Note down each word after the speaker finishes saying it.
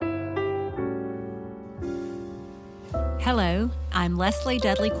Hello, I'm Leslie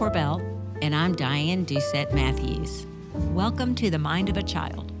Dudley Corbell. And I'm Diane Doucette Matthews. Welcome to The Mind of a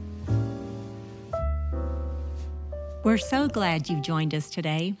Child. We're so glad you've joined us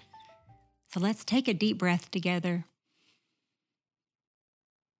today. So let's take a deep breath together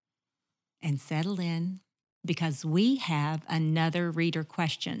and settle in because we have another reader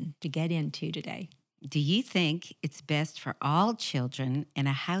question to get into today. Do you think it's best for all children in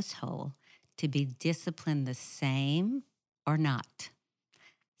a household to be disciplined the same or not?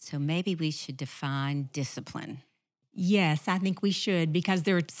 So maybe we should define discipline. Yes, I think we should, because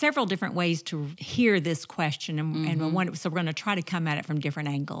there are several different ways to hear this question, so we're going to try to come at it from different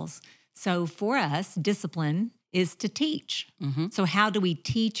angles. So for us, discipline is to teach. So how do we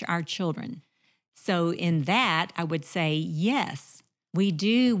teach our children? So in that, I would say, yes, we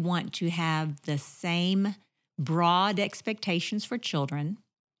do want to have the same broad expectations for children,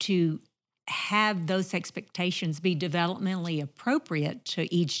 to have those expectations be developmentally appropriate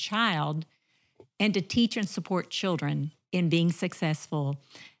to each child, and to teach and support children in being successful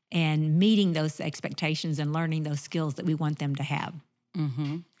and meeting those expectations and learning those skills that we want them to have.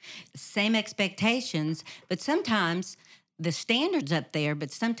 Same expectations, but sometimes the standard's up there,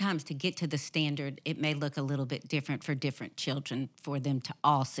 but sometimes to get to the standard, it may look a little bit different for different children for them to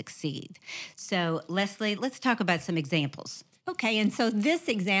all succeed. So, Leslie, let's talk about some examples. Okay, and so this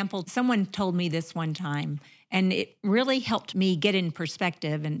example, someone told me this one time, and it really helped me get in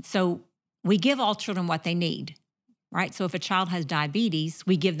perspective. And so we give all children what they need, right? So if a child has diabetes,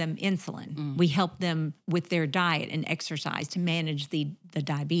 we give them insulin. We help them with their diet and exercise to manage the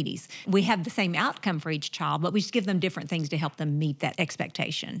diabetes. We have the same outcome for each child, but we just give them different things to help them meet that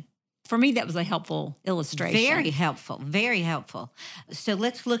expectation. For me, that was a helpful illustration. Very helpful, very helpful. So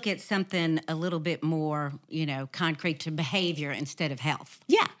let's look at something a little bit more, concrete to behavior instead of health.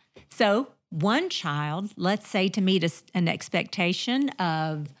 Yeah. So one child, let's say to meet an expectation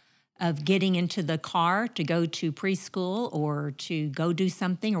of getting into the car to go to preschool or to go do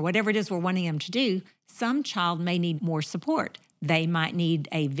something or whatever it is we're wanting them to do, some child may need more support. They might need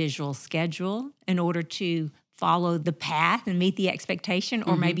a visual schedule in order to follow the path and meet the expectation,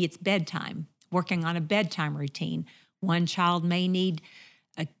 or maybe it's bedtime, working on a bedtime routine. One child may need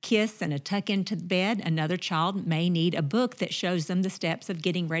a kiss and a tuck into bed. Another child may need a book that shows them the steps of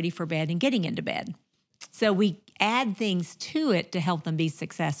getting ready for bed and getting into bed. So we add things to it to help them be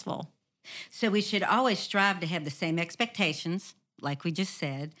successful. So we should always strive to have the same expectations, like we just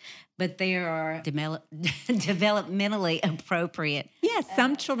said, but they are developmentally appropriate. Yes,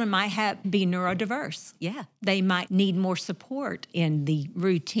 some children might be neurodiverse. Yeah. They might need more support in the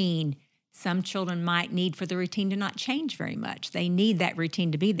routine. Some children might need for the routine to not change very much. They need that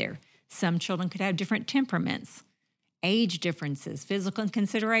routine to be there. Some children could have different temperaments, age differences, physical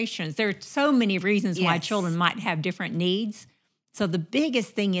considerations. There are so many reasons why children might have different needs. So the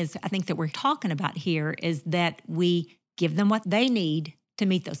biggest thing is, I think that we're talking about here, is that we give them what they need to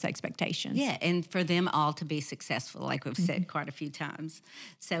meet those expectations. Yeah, and for them all to be successful, like we've said quite a few times.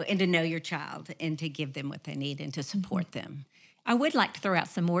 So, and to know your child and to give them what they need and to support them. I would like to throw out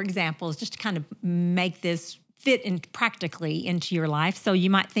some more examples just to kind of make this fit in practically into your life. So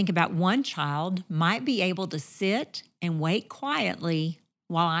you might think about one child might be able to sit and wait quietly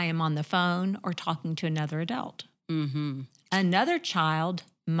while I am on the phone or talking to another adult. Another child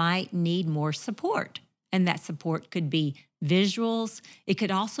might need more support, and that support could be visuals. It could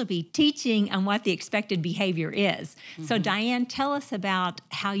also be teaching on what the expected behavior is. So Diane, tell us about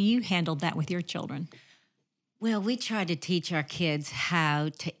how you handled that with your children. Well, we try to teach our kids how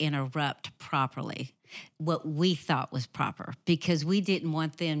to interrupt properly, what we thought was proper, because we didn't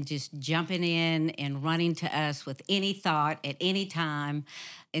want them just jumping in and running to us with any thought at any time.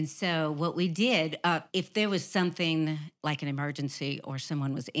 And so what we did, if there was something like an emergency or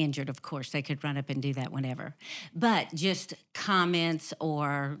someone was injured, of course, they could run up and do that whenever. But just comments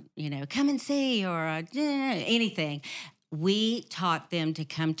or, come and see or anything. We taught them to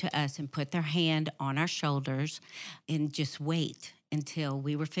come to us and put their hand on our shoulders and just wait until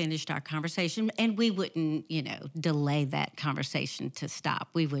we were finished our conversation. And we wouldn't, delay that conversation to stop.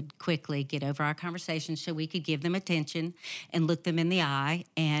 We would quickly get over our conversation so we could give them attention and look them in the eye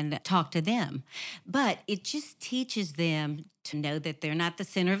and talk to them. But it just teaches them to know that they're not the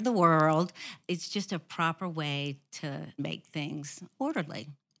center of the world. It's just a proper way to make things orderly.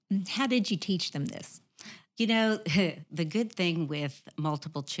 How did you teach them this? The good thing with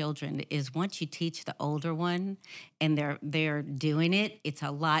multiple children is once you teach the older one and they're doing it, it's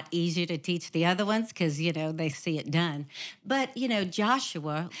a lot easier to teach the other ones because, they see it done. But,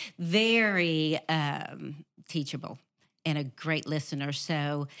 Joshua, very teachable and a great listener.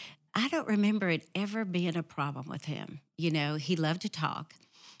 So I don't remember it ever being a problem with him. You know, he loved to talk.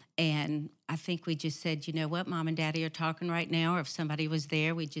 And I think we just said, you know what, Mom and Daddy are talking right now. Or if somebody was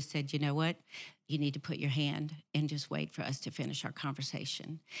there, we just said, you know what, you need to put your hand and just wait for us to finish our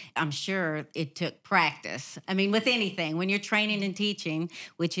conversation. I'm sure it took practice. I mean, with anything, when you're training and teaching,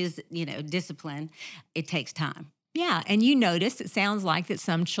 which is, you know, discipline, it takes time. Yeah, and you noticed it sounds like that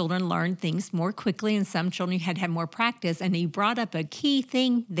some children learn things more quickly and some children had to have more practice. And you brought up a key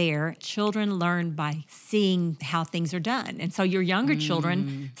thing there. Children learn by seeing how things are done. And so your younger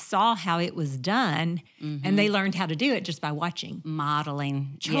children saw how it was done and they learned how to do it just by watching.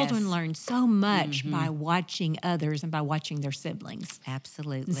 Modeling. Children yes. learn so much by watching others and by watching their siblings.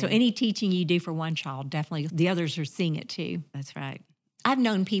 Absolutely. And so any teaching you do for one child, definitely the others are seeing it too. That's right. I've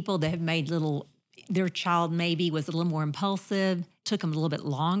known people that have made their child maybe was a little more impulsive, took them a little bit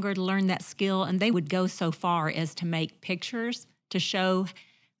longer to learn that skill, and they would go so far as to make pictures to show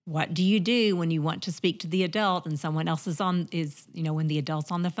what do you do when you want to speak to the adult and someone else when the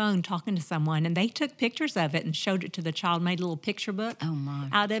adult's on the phone talking to someone, and they took pictures of it and showed it to the child, made a little picture book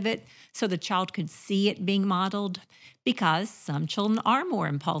out of it so the child could see it being modeled. Because some children are more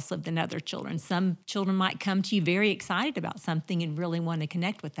impulsive than other children. Some children might come to you very excited about something and really want to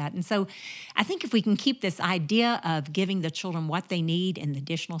connect with that. And so I think if we can keep this idea of giving the children what they need and the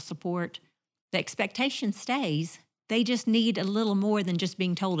additional support, the expectation stays. They just need a little more than just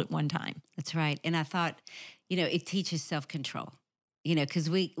being told at one time. That's right. And I thought, you know, it teaches self-control. You know, because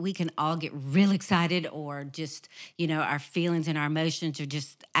we can all get real excited or just, you know, our feelings and our emotions are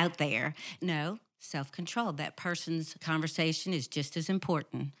just out there. No. Self-control. That person's conversation is just as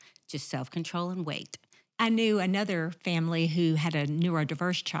important. Just self-control and wait. I knew another family who had a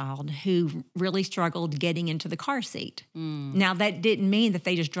neurodiverse child who really struggled getting into the car seat. Now, that didn't mean that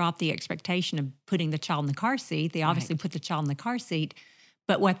they just dropped the expectation of putting the child in the car seat. They obviously put the child in the car seat.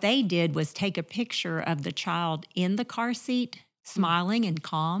 But what they did was take a picture of the child in the car seat, smiling and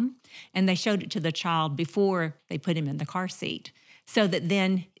calm, and they showed it to the child before they put him in the car seat. So that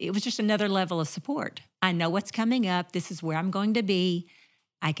then it was just another level of support. I know what's coming up. This is where I'm going to be.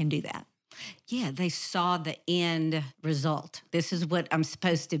 I can do that. Yeah, they saw the end result. This is what I'm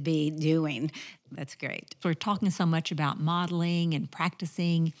supposed to be doing. That's great. We're talking so much about modeling and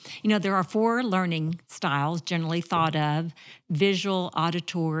practicing. You know, there are 4 learning styles generally thought of: visual,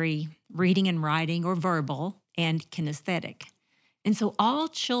 auditory, reading and writing, or verbal, and kinesthetic. And so all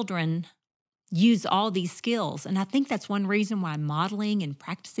children use all these skills. And I think that's one reason why modeling and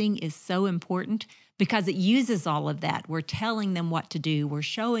practicing is so important, because it uses all of that. We're telling them what to do. We're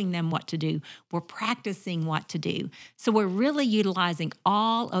showing them what to do. We're practicing what to do. So we're really utilizing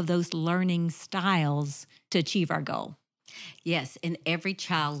all of those learning styles to achieve our goal. Yes, and every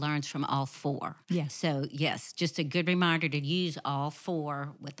child learns from all 4. Yes. So, yes, just a good reminder to use all 4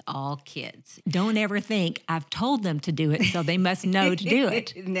 with all kids. Don't ever think, I've told them to do it, so they must know to do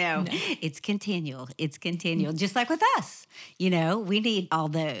it. No, it's continual. It's continual, just like with us. You know, we need all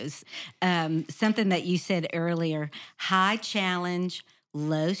those. Something that you said earlier, high challenge,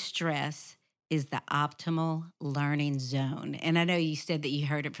 low stress is the optimal learning zone. And I know you said that you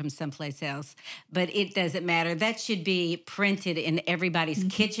heard it from someplace else, but it doesn't matter. That should be printed in everybody's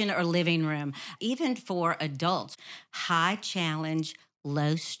kitchen or living room. Even for adults, high challenge,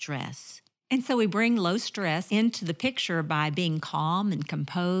 low stress. And so we bring low stress into the picture by being calm and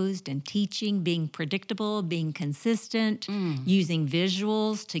composed and teaching, being predictable, being consistent, using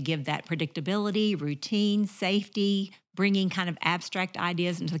visuals to give that predictability, routine, safety, bringing kind of abstract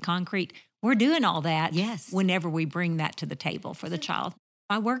ideas into the concrete. We're doing all that whenever we bring that to the table for the child.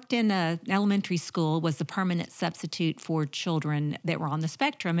 I worked in an elementary school, was the permanent substitute for children that were on the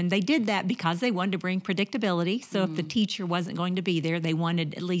spectrum. And they did that because they wanted to bring predictability. So if the teacher wasn't going to be there, they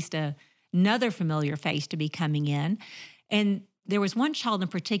wanted at least another familiar face to be coming in. And there was one child in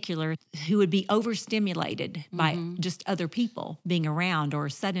particular who would be overstimulated by just other people being around or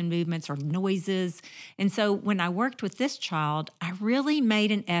sudden movements or noises. And so when I worked with this child, I really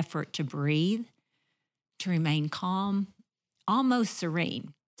made an effort to breathe, to remain calm, almost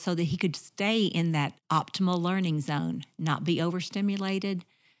serene, so that he could stay in that optimal learning zone, not be overstimulated,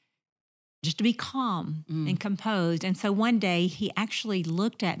 just to be calm and composed. And so one day he actually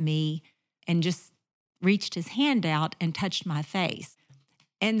looked at me and just reached his hand out and touched my face.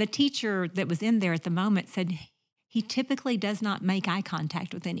 And the teacher that was in there at the moment said, he typically does not make eye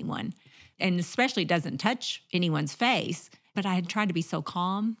contact with anyone, and especially doesn't touch anyone's face. But I had tried to be so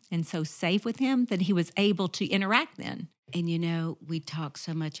calm and so safe with him that he was able to interact then. And you know, we talk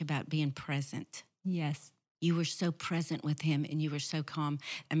so much about being present. Yes. You were so present with him and you were so calm.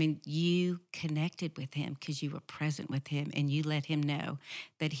 I mean, you connected with him because you were present with him and you let him know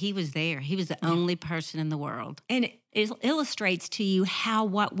that he was there. He was the only person in the world. And it illustrates to you how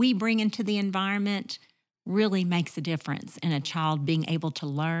what we bring into the environment really makes a difference in a child being able to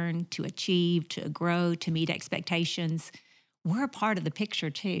learn, to achieve, to grow, to meet expectations. We're a part of the picture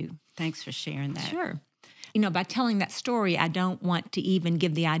too. Thanks for sharing that. Sure. By telling that story, I don't want to even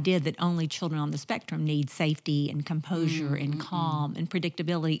give the idea that only children on the spectrum need safety and composure and calm and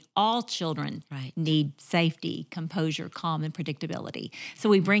predictability. All children need safety, composure, calm, and predictability. So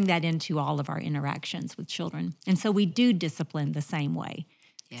we bring that into all of our interactions with children. And so we do discipline the same way.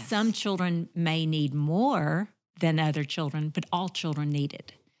 Yes. Some children may need more than other children, but all children need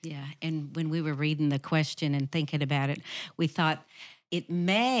it. Yeah, and when we were reading the question and thinking about it, we thought, it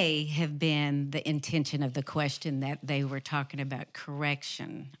may have been the intention of the question that they were talking about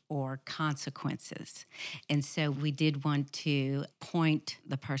correction or consequences. And so we did want to point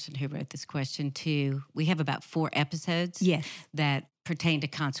the person who wrote this question to, we have about 4 episodes that pertain to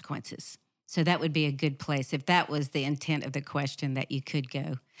consequences. So that would be a good place, if that was the intent of the question, that you could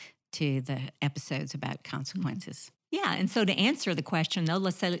go to the episodes about consequences. Yeah, and so to answer the question, though,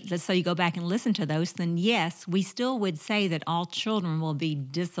 let's say you go back and listen to those, then yes, we still would say that all children will be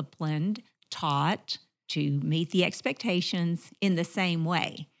disciplined, taught to meet the expectations in the same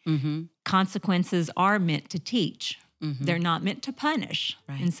way. Mm-hmm. Consequences are meant to teach. Mm-hmm. They're not meant to punish.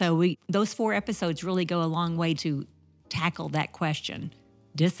 Right. And so those 4 episodes really go a long way to tackle that question.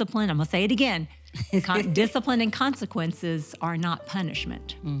 Discipline, I'm going to say it again, discipline and consequences are not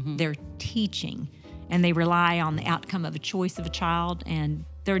punishment. Mm-hmm. They're teaching. And they rely on the outcome of a choice of a child, and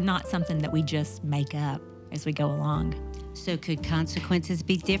they're not something that we just make up as we go along. So could consequences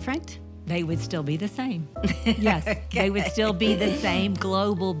be different? They would still be the same. Yes, okay. They would still be the same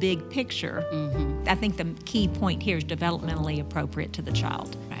global big picture. Mm-hmm. I think the key point here is developmentally appropriate to the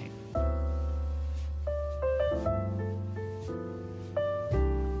child. Right.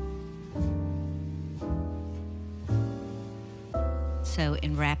 So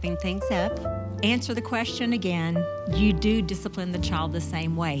in wrapping things up, answer the question again. You do discipline the child the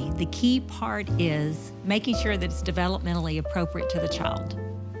same way. The key part is making sure that it's developmentally appropriate to the child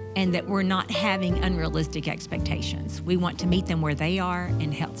and that we're not having unrealistic expectations. We want to meet them where they are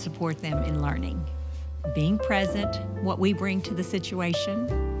and help support them in learning. Being present, what we bring to the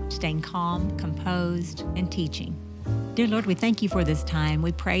situation, staying calm, composed, and teaching. Dear Lord, we thank you for this time.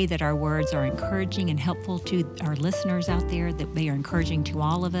 We pray that our words are encouraging and helpful to our listeners out there, that they are encouraging to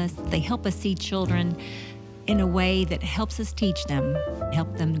all of us. They help us see children in a way that helps us teach them,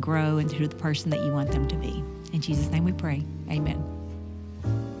 help them grow into the person that you want them to be. In Jesus' name we pray. Amen.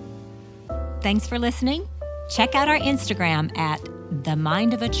 Thanks for listening. Check out our Instagram at The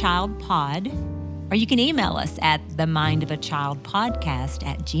Mind of a Child Pod, or you can email us at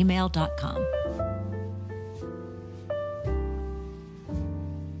themindofachildpodcast@gmail.com.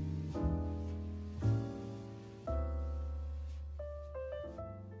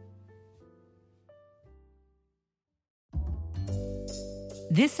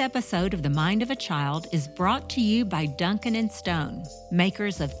 This episode of The Mind of a Child is brought to you by Duncan & Stone,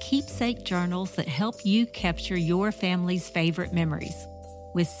 makers of keepsake journals that help you capture your family's favorite memories.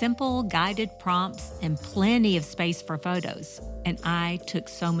 With simple guided prompts and plenty of space for photos. And I took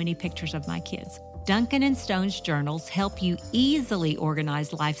so many pictures of my kids. Duncan & Stone's journals help you easily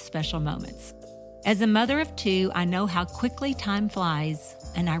organize life's special moments. As a mother of 2, I know how quickly time flies,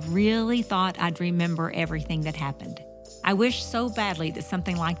 and I really thought I'd remember everything that happened. I wish so badly that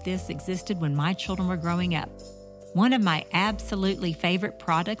something like this existed when my children were growing up. One of my absolutely favorite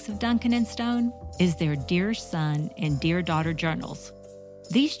products of Duncan & Stone is their Dear Son and Dear Daughter journals.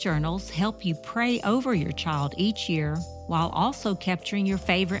 These journals help you pray over your child each year while also capturing your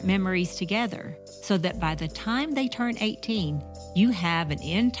favorite memories together, so that by the time they turn 18, you have an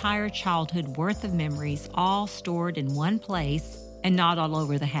entire childhood worth of memories all stored in one place and not all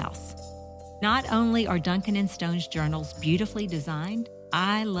over the house. Not only are Duncan & Stone's journals beautifully designed,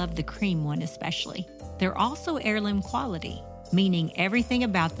 I love the cream one especially. They're also heirloom quality, meaning everything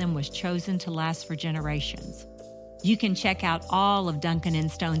about them was chosen to last for generations. You can check out all of Duncan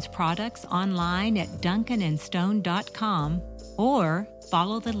 & Stone's products online at duncanandstone.com or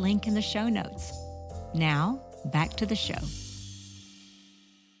follow the link in the show notes. Now, back to the show.